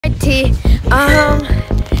PT.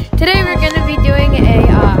 Today we're going to be doing a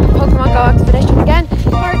PokémonGo expedition again.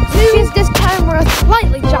 Part 2. This time we're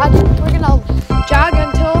slightly jogging. We're going to jog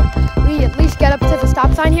until we at least get up to the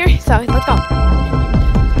stop sign here. So let's go.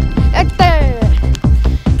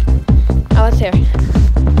 Oh, let's hear. Do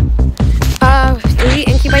we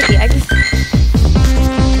incubate the eggs? Do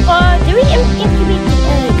we incubate the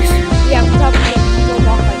eggs? Yeah, we probably will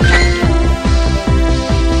walk like that.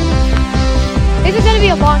 This is going to be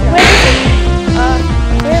a long ride. Where is it?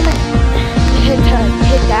 Where am I? Hit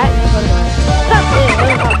that and then go to the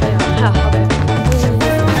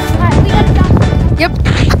Alright, we gotta stop. Yep.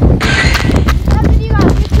 After you got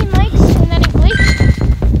 15 likes and then a glitch.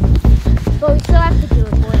 But we still have to do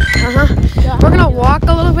it, boys. We're going to walk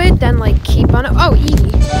a little bit, then like keep on it. Oh,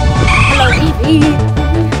 Evie. Hello, Evie.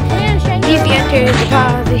 Evie enters the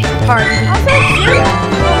party. Also,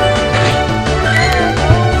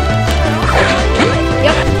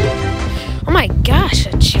 Yep. Oh my gosh,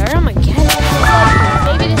 a cherub again.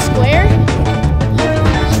 maybe the square.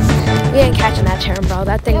 We ain't catching that cherub, bro.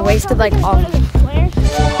 That thing wasted like all. Square.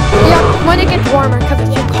 Yep, when it gets warmer because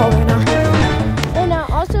it's too cold right now. And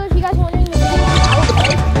also, if you guys are wondering, the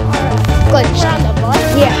Glitch. we're on the bus.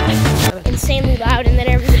 Yeah. Insanely loud, and then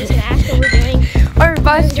everybody's gonna ask what we're doing. Our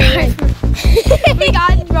bus driver. We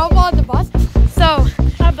got in trouble on the bus. So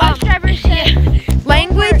Our bus driver said,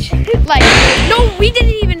 language, like, no, we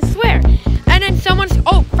didn't even swear. And then someone's,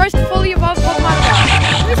 first fully evolved Pokemon.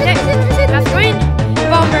 That's green.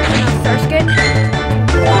 Evolved version of Surskit.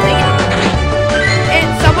 And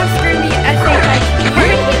someone screamed the SHIT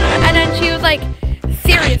word. And then she was like,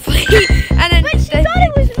 seriously. And then but she thought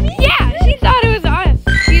it was me. Yeah, she thought it was us.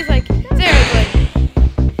 She's like, seriously.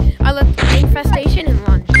 I left infestation and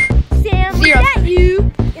lunch. Sam, was Zero. that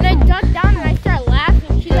you? And I ducked down and I started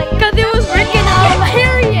laughing. She's like, Because it was freaking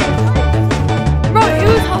hilarious. Bro, it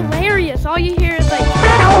was hilarious. All you hear is like,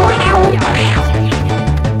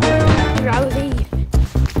 drowsy.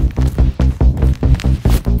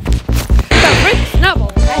 The Rick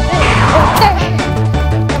Snubble. That's it.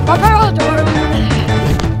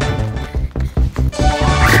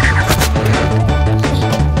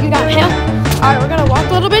 You got him. Alright, we're gonna walk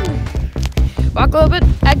a little bit. Walk a little bit.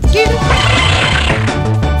 Execute.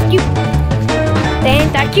 Cute. They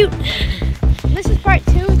ain't that cute. this is part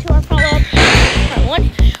 2 to our follow-up. Part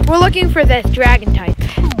 1. We're looking for this dragon type.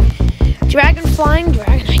 Dragon flying,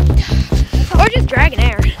 dragonite. Or just dragon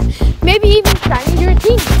air. Maybe even shiny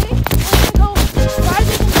Giratina. Go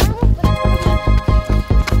farther than normal, but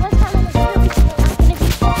last time in the video, we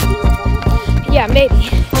can Yeah, maybe.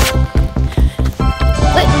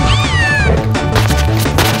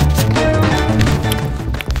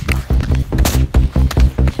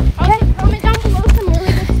 Also, comment down below some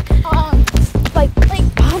really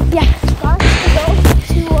good, Yeah. spots to go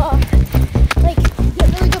to, get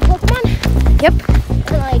really good Pokemon. Yep.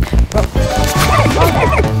 And,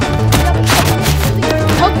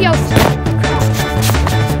 Tokyo.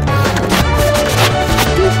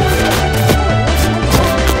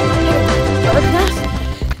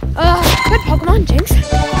 Good Pokemon, Jinx.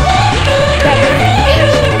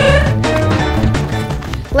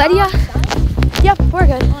 Ledia. Yep, we're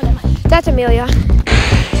good. That's Amelia. We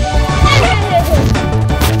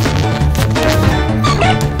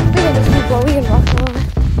can just keep going. We can walk a little bit.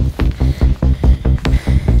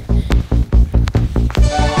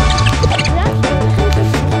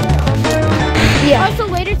 Yeah. Also,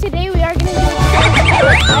 later today, we are going to do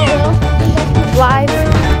Live.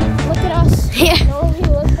 look at us. Yeah. Know what we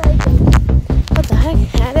look like. What the heck?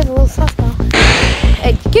 That is a little sus though.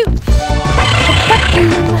 Execute. And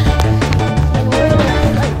we're going to do,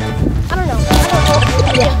 I don't know.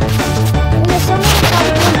 Yeah. In the summer,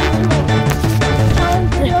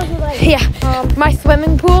 challenge videos with, Yeah. My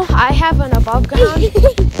swimming pool, I have an above ground.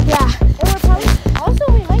 Yeah. And we're probably, also,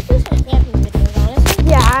 we might do some camping videos, honestly.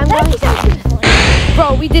 Yeah, I'm That'd going be something fun.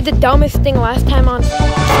 Bro, we did the dumbest thing last time on.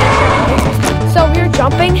 So we were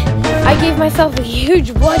jumping. I gave myself a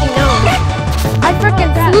huge bloody nose. I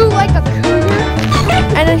freaking flew like a cougar.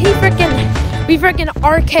 And then we freaking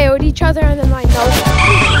RKO'd each other and then my nose.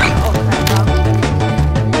 Oh, crap, bro.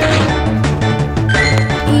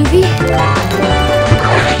 Evie.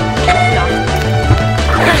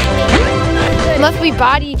 Unless we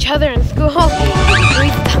body each other in school,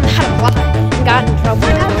 we've done that a lot and got in trouble.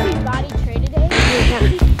 We're actually body trade today. Yeah.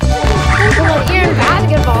 Well, you're in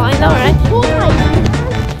basketball, I know, right? Pulled my ear down,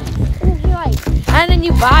 and he And then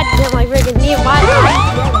you bodied him like freaking Nehemiah.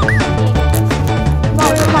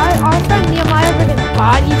 Our friend Nehemiah freaking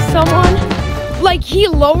bodied someone. Like he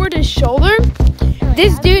lowered his shoulder.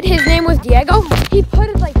 This dude, his name was Diego. He put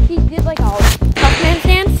it like he did like a tough man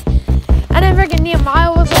stance,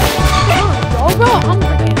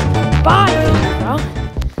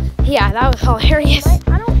 hilarious.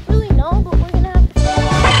 I don't really know, but we're gonna have to.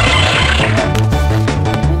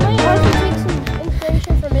 We might also take some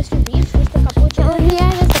inspiration from Mr. Beast, just a couple of challenges.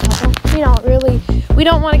 Yeah, just a couple. We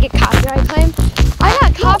don't want to get copyright claimed. I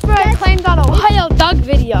got copyright claimed on a wild dog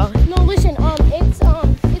video. No, listen, it's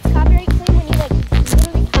copyright claim when you like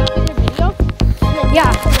literally copy their video. And then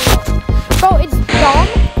Yeah. Bro, it's dumb.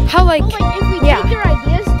 How like, But like if we yeah. take their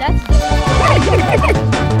ideas, that's different.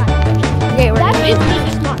 Okay, That's being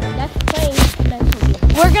smart. That's playing mentally.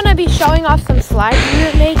 we're gonna be showing off some slides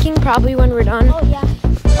we're making probably when we're done. Oh yeah.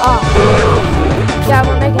 Yeah,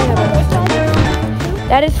 we're making it.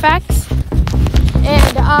 That is facts.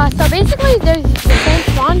 And so basically there's the same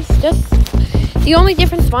spawns, just the only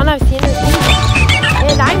different spawn I've seen is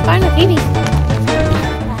Eevee. And I'm fine with Eevee.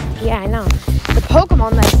 Yeah, I know. The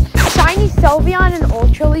Pokemon like Shiny Sylveon in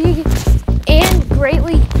Ultra League and Great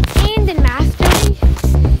League and in Master League.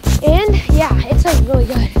 And yeah, it's like really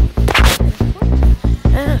good.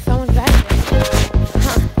 Someone's back.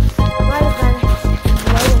 Huh. Might have been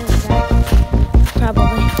Logan is back.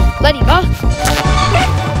 Probably. Let it go.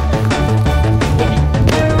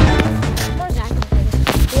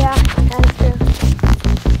 Yeah, that is true.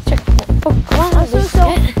 Check. Oh, come on. Also,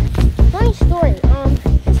 funny story.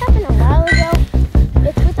 This happened a while ago.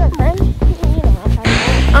 It's with our friend. You know, I'm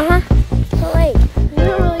talking about. So like, we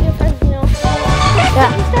were really good friends, you know. Yeah.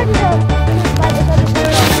 We started to fight this other girl.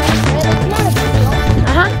 It's not a big deal.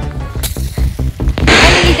 I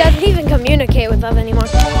mean, he doesn't even communicate with us anymore. We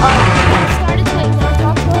started to like not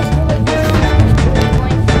talk to us. We're like, this is really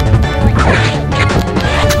annoying. We're like,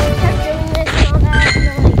 kept doing this and all that. And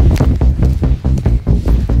then, like,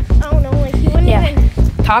 I don't know, like he wouldn't Yeah. even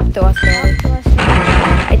Talk to us, talk really. to us.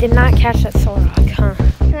 I did not catch that soul rock, huh?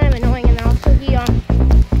 Kind of annoying, and then also he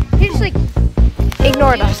just like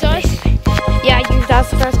Ignored us. used us. Yeah, used us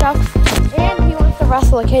first off. And he wants to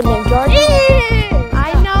wrestle a kid named Jordan.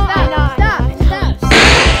 I know. Stop.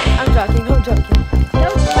 I'm joking.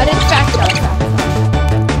 But it's fact though.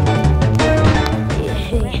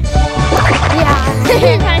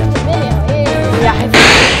 Yeah. Time the video. Yeah, I have a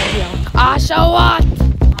video. So what?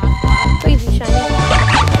 Please be shiny.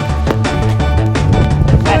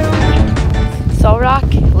 Soul Rock,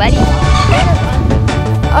 Letty.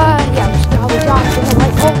 Yeah, we should probably dodge in the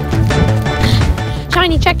light pole.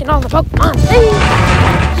 Shiny checking all the Pokemon.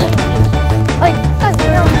 Like, you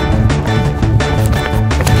know.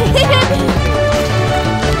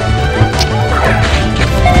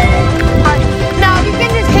 Now you can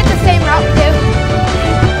just hit the same route too.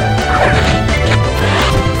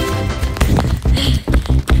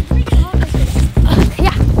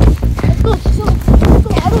 Yeah. Let's go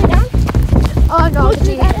all the way down. Oh no, Go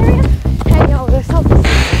through that area. hey yo, there's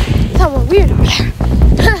someone weird over there.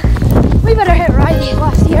 We better hit Riley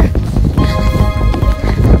last year.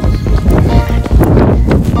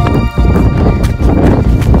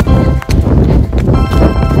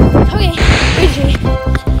 Okay, Richie.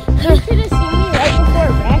 You should have seen me right before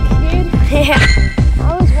Rex, dude. Yeah. I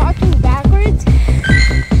was walking backwards.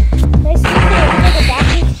 My sister was like a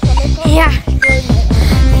backwards stomach. Yeah.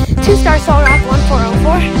 2-star Soul Rock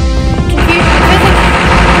 1404. Confusion physics.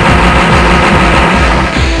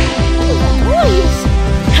 Noise.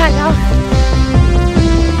 I know.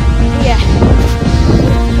 Yeah.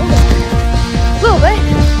 A little bit.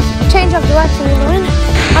 Change of direction, you know.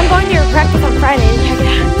 I'm going to your practice on Friday to check it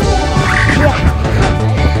out. Yeah.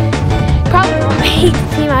 Probably won't make the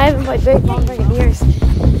team. I haven't played baseball in freaking years.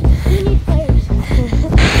 We need players.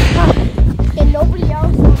 And nobody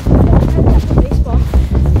else that play baseball.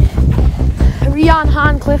 Rion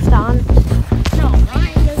Han Clifton. No,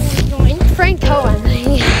 Ryan doesn't join. Frank Cohen.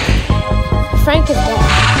 Frank is dead.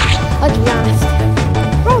 Let's be honest.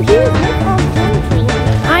 Bro, he was with Johnny for a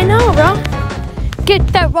while. I know, bro. Get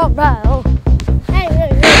that roll. Hey.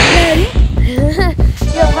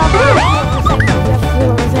 You're probably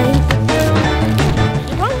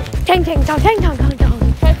Tang. Trust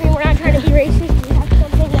me, we're not trying to be racist. We have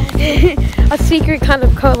something else. A secret kind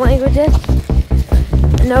of code languages.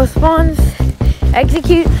 No spawns.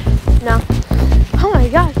 Execute. No. Oh my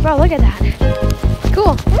gosh, bro, look at that.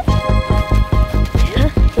 Cool.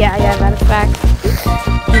 Yeah, that is fact.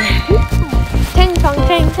 Tang tong.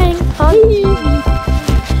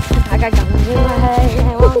 I got guns in my head. I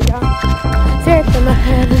want guns. Syrup in my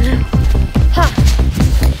head. Huh.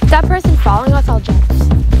 That person following us all jumps. I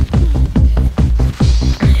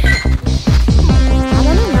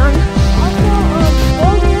don't know, man.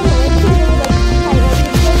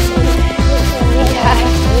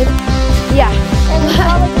 Yeah.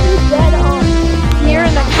 Here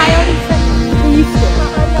in the Coyote City.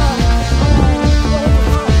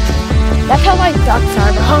 That's how like ducks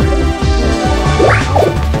are, bro.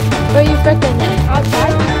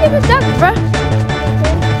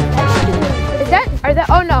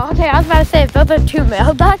 I was about to say, if those are 2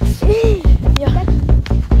 male ducks. Yeah.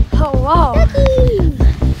 Oh, wow. Duckies.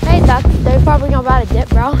 Hey, ducks, they're probably about to dip,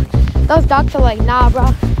 bro. Those ducks are like, nah, bro.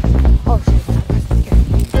 Oh, shit.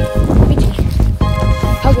 BG.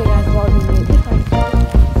 Okay, guys, well,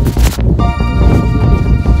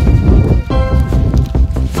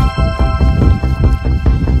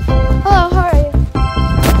 hello, how are you?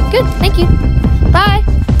 Good, thank you. Bye.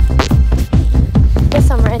 There's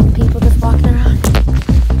some random people just walking around.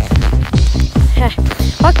 Heh.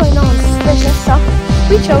 Luckily, no one's suspicious, so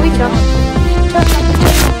we chill.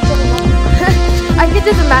 I could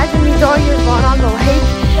just imagine you throwing your phone on the lake,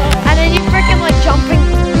 and then you freaking like jumping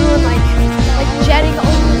through and like jetting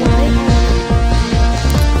over the lake.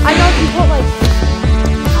 I know people like,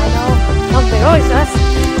 I know something always does.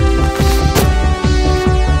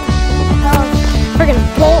 Freaking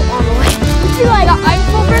bolt on the lake. You see like the ice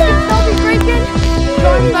will freaking still be breaking.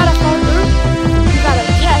 Going about to fall through. You gotta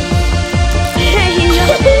jet.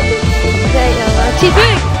 There you go, TP.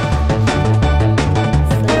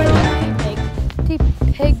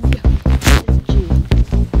 Pig.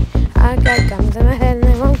 I got guns in my head and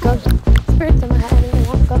they won't go. Spirits in my head and they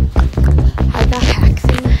won't go. I got hacks in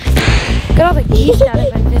my head. Look at all the geese that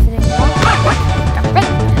I've been visiting, bro.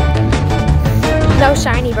 No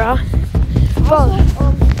shiny, bro. Also, I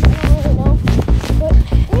don't really know, but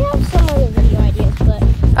we have some other video ideas, but...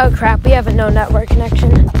 Oh crap, we have a no network connection.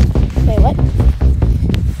 Wait, what?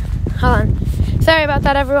 Hold on. Sorry about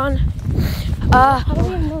that, everyone. How do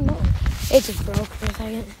we have no network? It just broke for a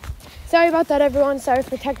second. Sorry about that, everyone. Sorry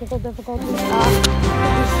for technical difficulties. We're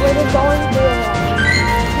just going through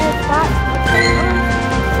a spot.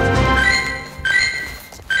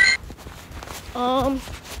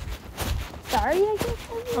 Sorry, I guess.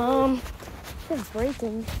 It's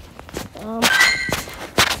breaking.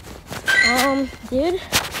 Dude.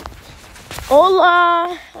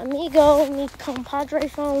 Hola, amigo, mi compadre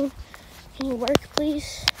phone. Can you work,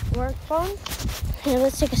 please? Work phone? Here,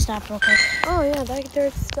 let's take a stop real quick. Oh yeah,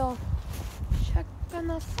 there's still checking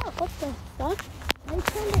the stuff. What the fuck? I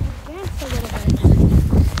turned it advanced a little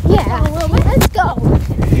bit. Yeah. A little bit. Let's go.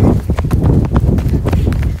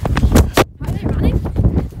 Are they running?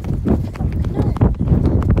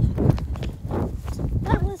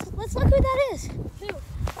 No. Let's look who that is. Who?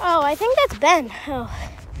 Oh, I think that's Ben. Oh.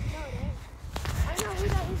 No, it ain't. I know who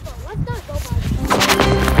that is, but let's not go by.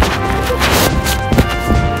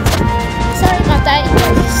 Sorry about that. You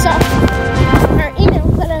guys suck. Our email,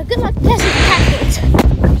 but good luck passing the package.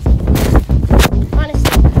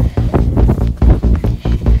 Honestly.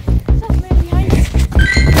 What's up, man, behind us?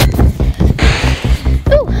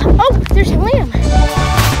 Ooh, oh, there's a lamb.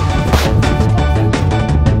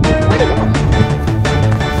 Where'd he go?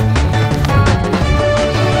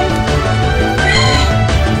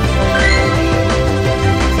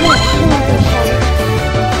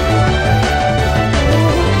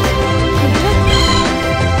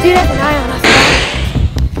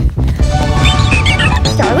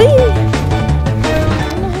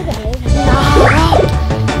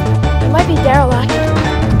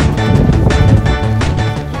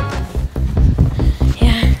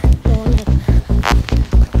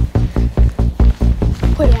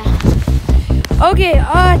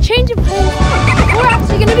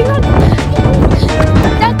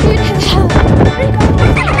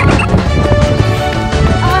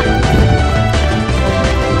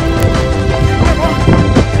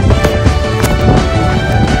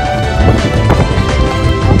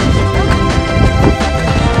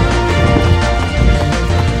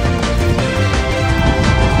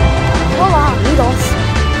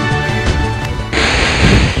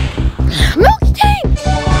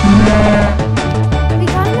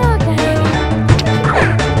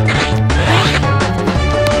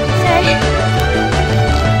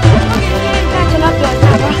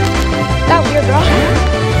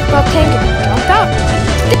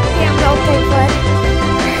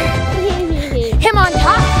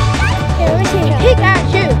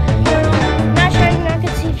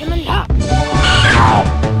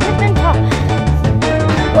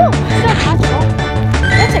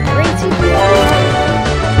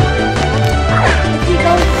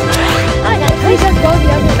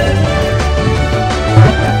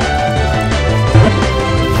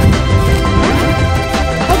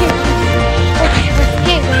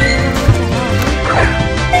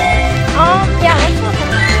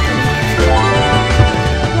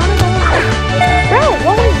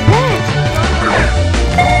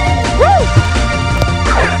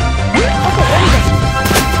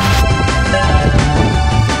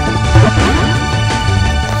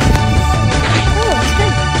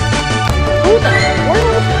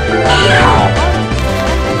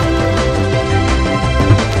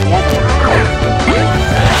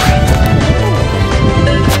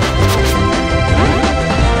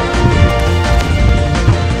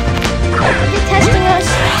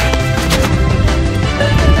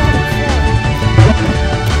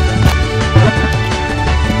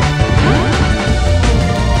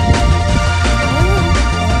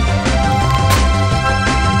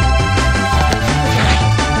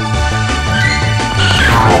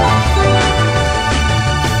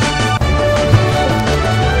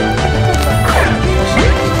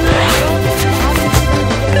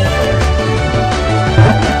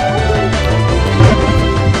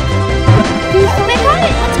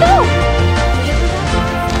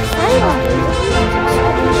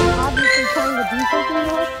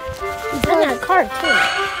 car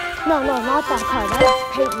too. No, not that car. That was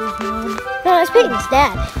Peyton's mom. No, that's Peyton's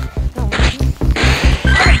dad. No.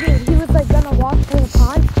 Dude, he was like gonna walk through the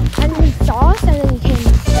pond, and then he saw us, and then he came.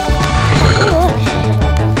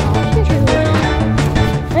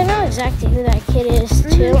 I know exactly who that kid is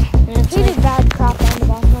too. And He did bad crap on the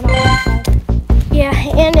bus when I was outside. yeah,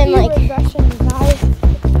 and then He like was rushing his eyes.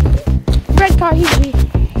 Red car, he's G.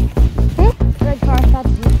 Red car, that's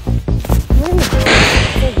G.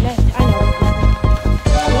 Big mess. I know.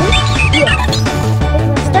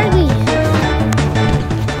 start these.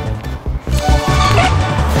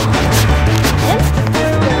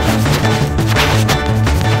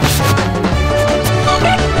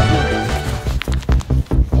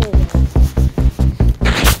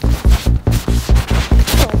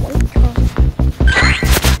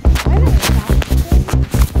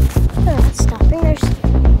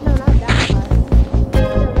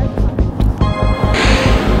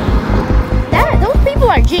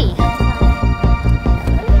 G.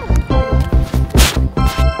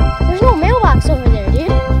 There's no mailbox over there,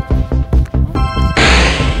 dude.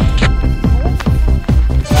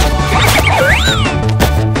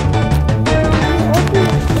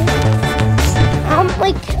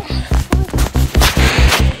 Like,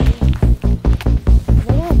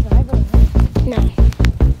 no.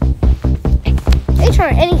 They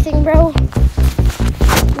try anything, bro.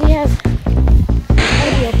 We have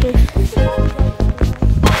audio proof.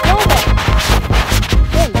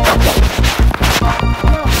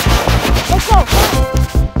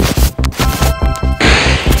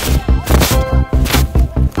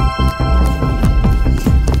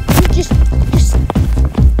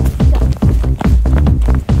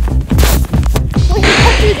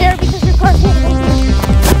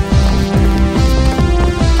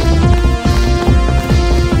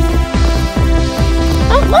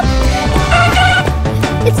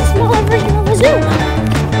 It's a smaller version of a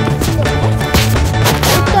zoo.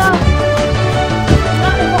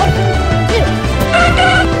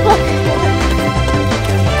 Look.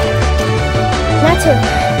 That's it.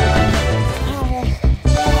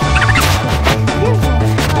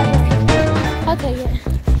 I'll take it.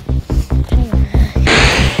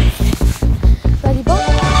 Ready, Bo?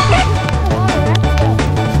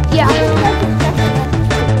 Yeah.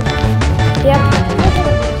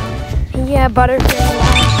 Yeah, Butterfield.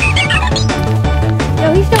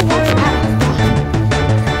 No, he's still walking at us.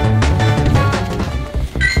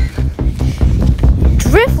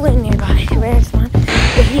 Driftling nearby. Where it's not.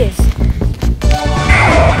 But he is.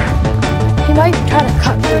 He might try to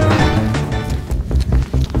cut through.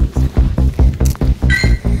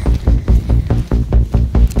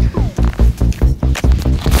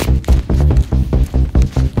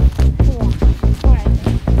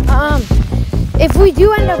 If we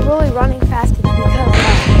do end up really running fast, it's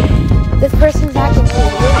because this person's acting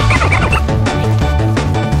really weird.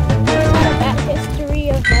 He's had a bad history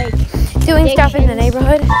of like Doing stuff in the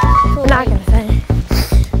neighborhood. I'm not gonna say.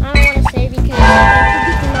 I don't want to say because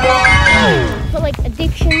but like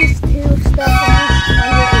addictions to stuff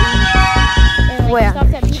underage and like Where? stuff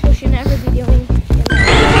that people should never be doing.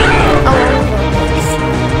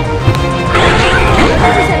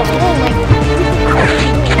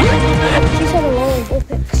 She said alone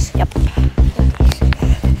Olympics. Yep.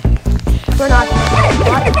 We're not gonna say.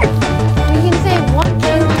 We can say one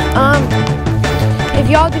thing. If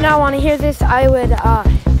y'all do not want to hear this, I would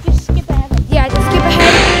Just skip ahead. yeah, just skip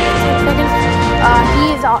ahead 10 seconds.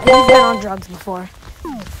 He's been on drugs before.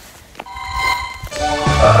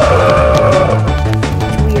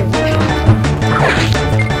 It's weird.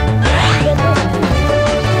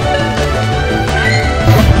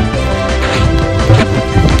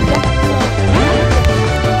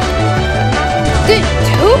 Dude,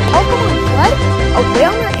 2 Pokemon blood, a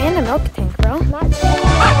whaler, and a milk tank, bro. Not saying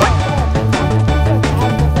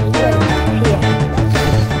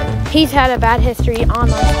Yeah. He's had a bad history on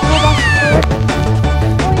my school bus before.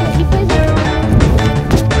 he plays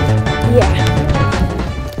Yeah.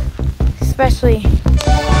 Especially.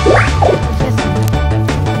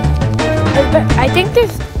 I think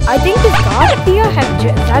this dog Theo has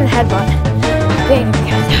done headbutt. Dang,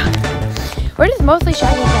 we're just mostly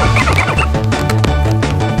shiny guys.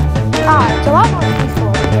 It's a lot more peaceful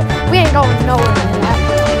over here. We ain't going nowhere near that.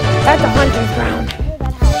 That's a hunter's ground.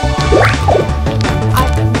 I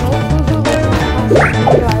have no clue who lives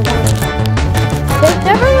in that house. They've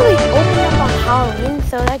never really opened up on Halloween,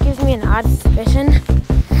 so that gives me an odd suspicion.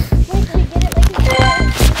 Wait, we get it like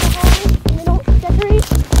and they don't decorate?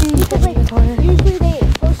 Because like usually they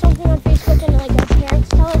post something on Facebook and like our parents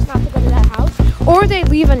tell us not to go to that house. Or they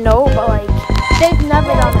leave a note, but like they've never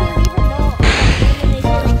done that. They leave a note and then they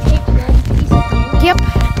say like take one piece of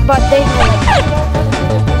but they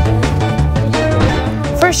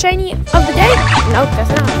first shiny of the day? Nope, that's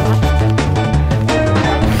not one.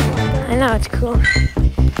 I know, it's cool.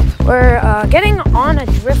 We're getting on a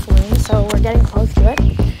Drifloon, so we're getting close to it.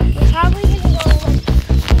 We're probably gonna go like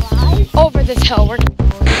live over this hill. We're gonna go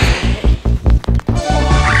over this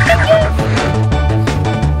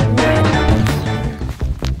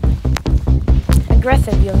hill.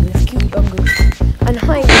 Aggressive young goose, cute young goose.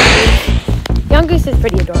 Annoying young goose. Young goose is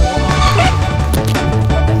pretty adorable.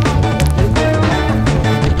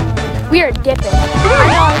 We are dipping.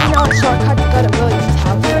 I know a shortcut to go to William's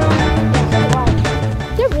house.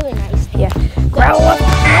 they're really nice. Yeah. Grow up.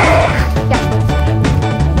 Yeah.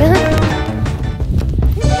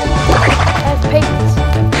 That's pigs.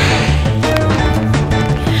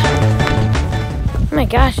 Oh my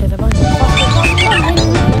gosh, there's a bunch of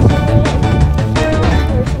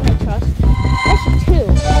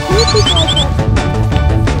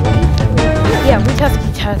yeah, we trust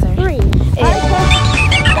each other. Three.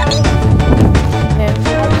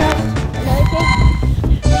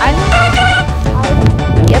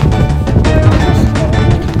 Yep.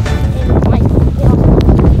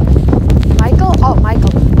 Michael? Oh,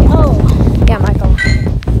 Michael. Yeah. Oh. Yeah, Michael.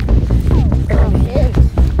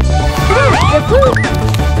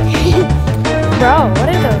 Bro, what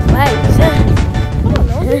are those legs? I don't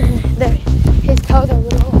know. His toes are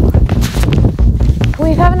little. We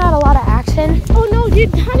haven't had a lot of action. Oh no,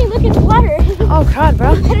 dude, honey, look at the water. Oh god,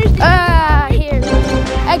 bro. Here.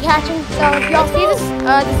 Egg hatching. So if y'all see this, this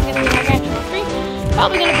is gonna be egg hatching for free.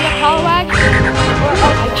 Probably gonna be a Poliwag. Or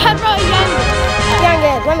oh my god, bro, young. Young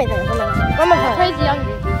egg, let me think. One more time. Crazy young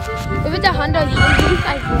dude. If it's a Honda young dude,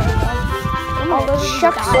 I swear. Oh,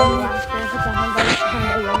 shucks. If it's a Honda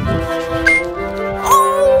young dude.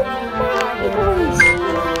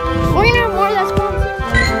 We're gonna have more of that sponsor.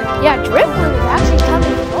 Yeah, Drifloon is actually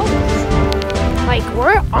coming close. Like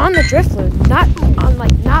we're on the Drifloon,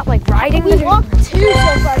 not like riding We the walked 2 so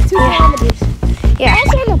far, 2 kilometers. Yeah.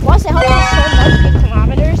 Also on the bus, it helped us so much get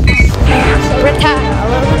kilometers. So We're tired, a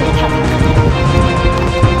little bit tired.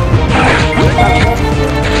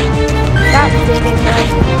 That's digging, right?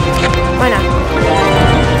 Why not?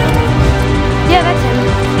 Yeah, that's him.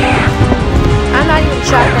 I'm not even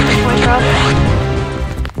shocked at this point, bro.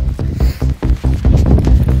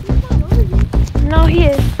 No, he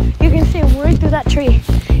is. You can see him right through that tree.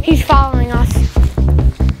 He's following us.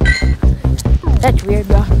 That's weird,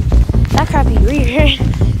 bro. That crap is weird.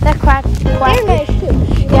 That crap. they're nice too.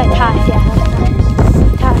 Yeah, ties, yeah.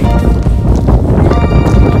 Ties.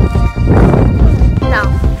 No.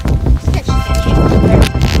 Sketchy.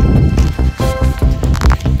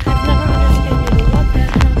 I've never understood what the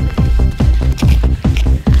hell.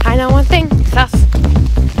 I know one thing. Sus.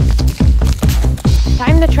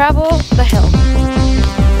 Time to travel the hill.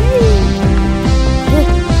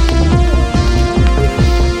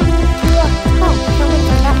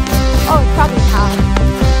 Oh, it's probably Todd.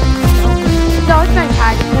 No, it's not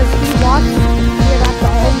Todd because he walks. Yeah, that's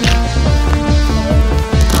all.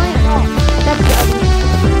 I know. That's Darby.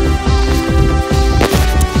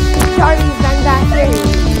 Darby's done that here.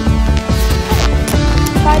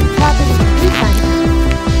 Tried property 3 times.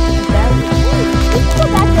 Let's go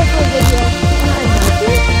back there for a video.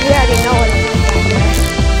 We already know what it is.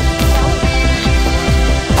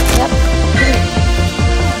 Yep.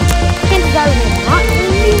 Chances are we're not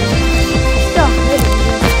really.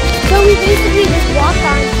 So we basically just walked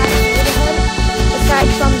our entire neighborhood, aside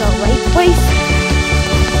from the lake place.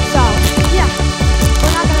 So, yeah,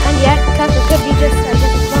 we're not gonna end yet because it could be just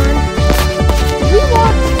fun. We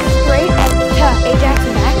walked straight up to Ajax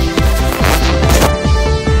and back.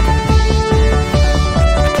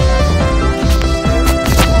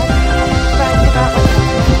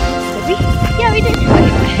 Did we? Yeah, we did.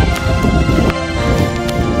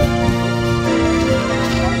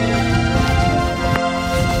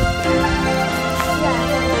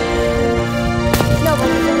 No, but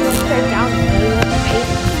we're gonna go straight down and we went to pay.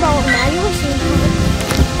 So now you will see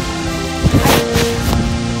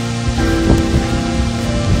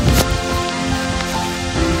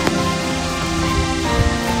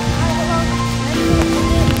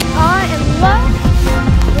in love.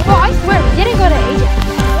 Oh, I swear, we didn't go to Ajax.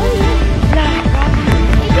 No,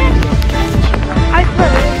 Ajax? I swear,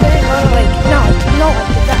 we didn't go to like, no,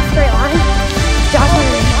 that straight line. Jogging.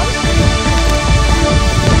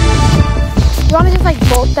 You want to just like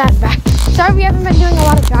bolt that back? Sorry, we haven't been doing a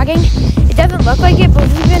lot of jogging. It doesn't look like it, but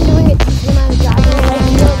we've been doing a decent amount of jogging. Like,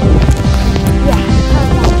 yeah.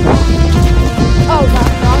 Oh god,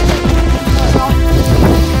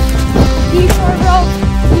 detour, bro.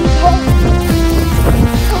 Detour.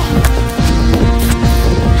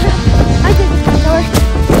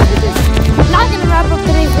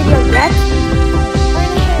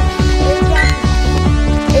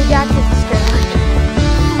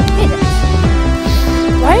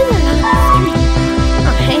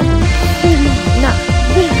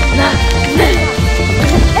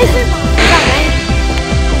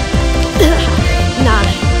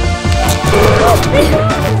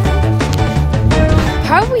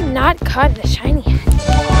 How have we not caught the shiny yet?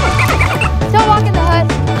 Still walking the hood.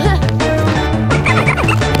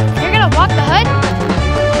 You're gonna walk the hood?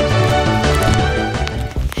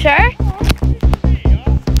 Sure?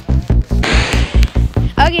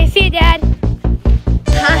 Okay, see you, Dad.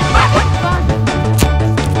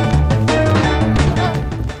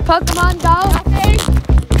 Pokemon Go.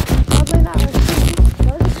 Probably not.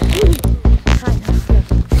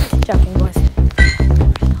 Joking, boys.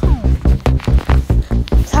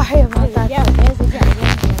 Sorry about that.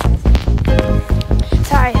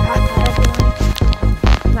 Sorry about that,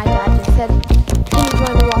 everyone. My dad just said he's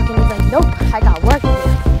going to walk and he's like, nope, I got work to do.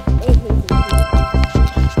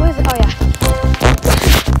 What is it? Oh, yeah.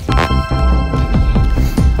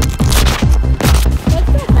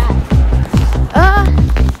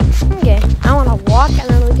 Okay. I want to walk and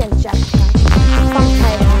then we can jet pack.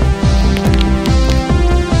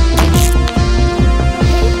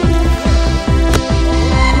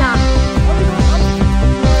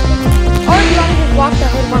 Walk the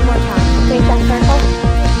hood one more time. Take that circle.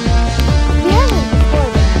 We haven't before.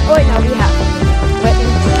 Oh wait, no, we haven't. Wait.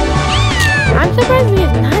 I'm surprised we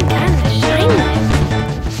have not gotten the shinies.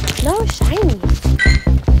 No shinies.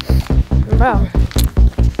 Bro.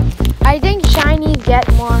 I think shinies get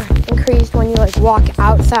more increased when you like walk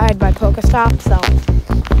outside by Pokestop, so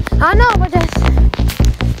I don't know, but just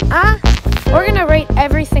we're gonna rate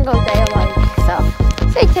every single day like so.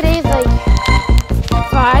 Say today's like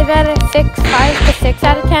 5 out of 6, 5 to 6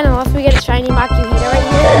 out of 10 unless we get a shiny Makuhita right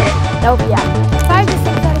here. Nope, yeah. 5 to 6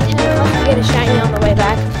 out of 10 unless we get a shiny on the way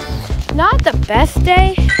back. Not the best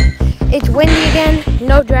day. It's windy again.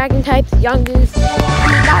 No dragon types. Young Goose. We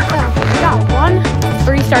got one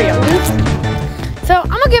 3-star Young Goose. So I'm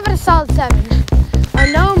gonna give it a solid 7. A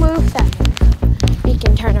no move 7. We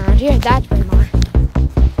can turn around here. That's way more.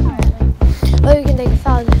 Or we can take a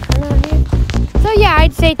solid turn around here. So yeah,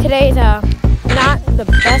 I'd say today's not the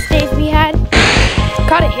best days we had.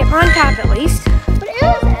 Caught a Hitmontop at least. But it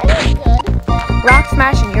was good. Rock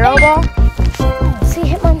Smash and Euro Ball. See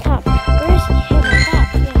Hitmontop. Where's Hitmontop?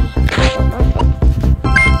 Yeah.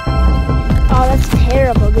 Oh, that's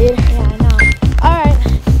terrible, dude. Yeah, I know. Alright.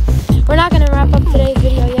 We're not going to wrap up today's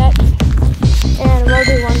video yet. And we'll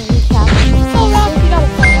do one recap. Oh, Rock, you got a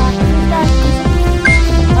Rock.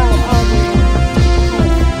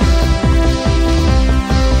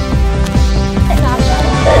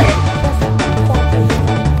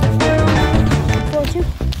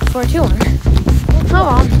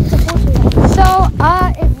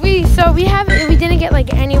 We didn't get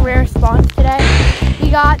like any rare spawns today. We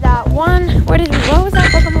got that one. What was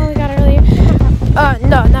that Pokemon we got earlier?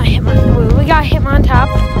 No, not Hitmontop. We got Hitmontop.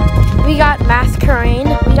 We got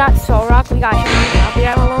Masquerain. We got Solrock. We got Hitmontop. We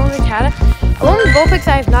got Alolan Rattata. Alolan Vulpix I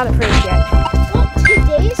have not approved yet. Well,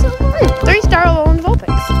 today so far? 3-star Alolan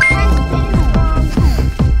Vulpix.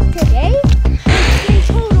 Today? In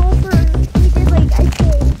total for, we did like, I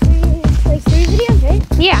say, 3 videos, right?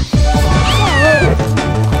 Yeah.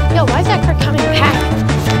 Yo, why is that card coming back?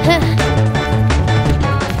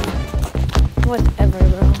 Whatever,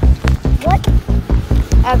 bro. What?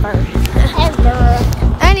 Ever.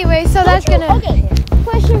 Anyway, so that's gonna... Okay,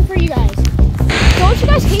 question for you guys. Don't you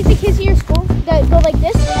guys hate the kids in your school that go like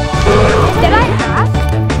this? Did I ask?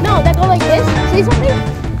 No, that go like this. Say something.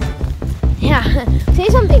 Yeah. Say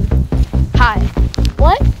something. Hi.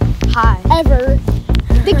 What? Hi. Ever.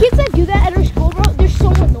 The kids that do that at our school, bro, they're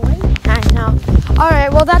so annoying. I know.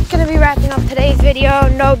 Alright, well that's going to be wrapping up today's video.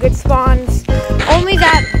 No good spawns. Only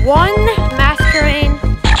that one Masquerain,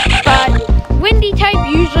 but windy type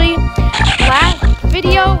usually. Last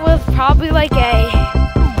video was probably like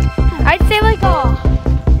I'd say like a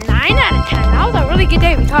 9 out of 10. That was a really good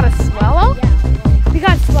day. We caught a Swellow. Yeah. We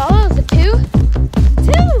got Swellow as a 2. 2.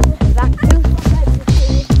 Is that 2?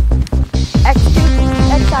 X2.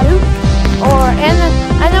 X2.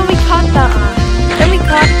 And then we caught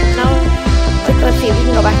let's see if we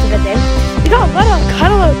can go back to the day. We got a little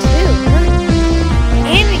Cuddalo too.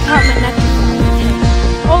 And we caught my neck.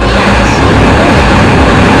 Oh yeah.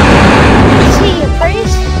 See you,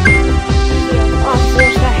 Brace. Oh,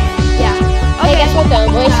 seriously. Yeah. Okay. Hey, guess what though,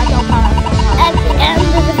 boys? At the end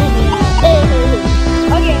of the video.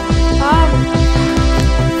 Okay.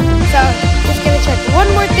 So just gonna check one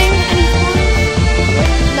more thing. Any spawns?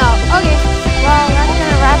 No. Okay. Well, that's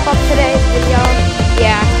gonna wrap up today's video.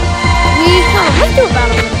 Yeah. Let's do a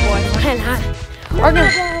battle for the boys. Why not? We're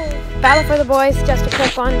gonna battle for the boys. Just a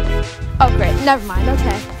quick one. Oh, great. Never mind.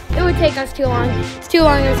 Okay. It would take us too long. It's too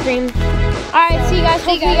long of a stream. All right. See you guys.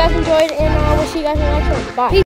 Hope you guys enjoyed, and we'll see you guys in the next one. Bye.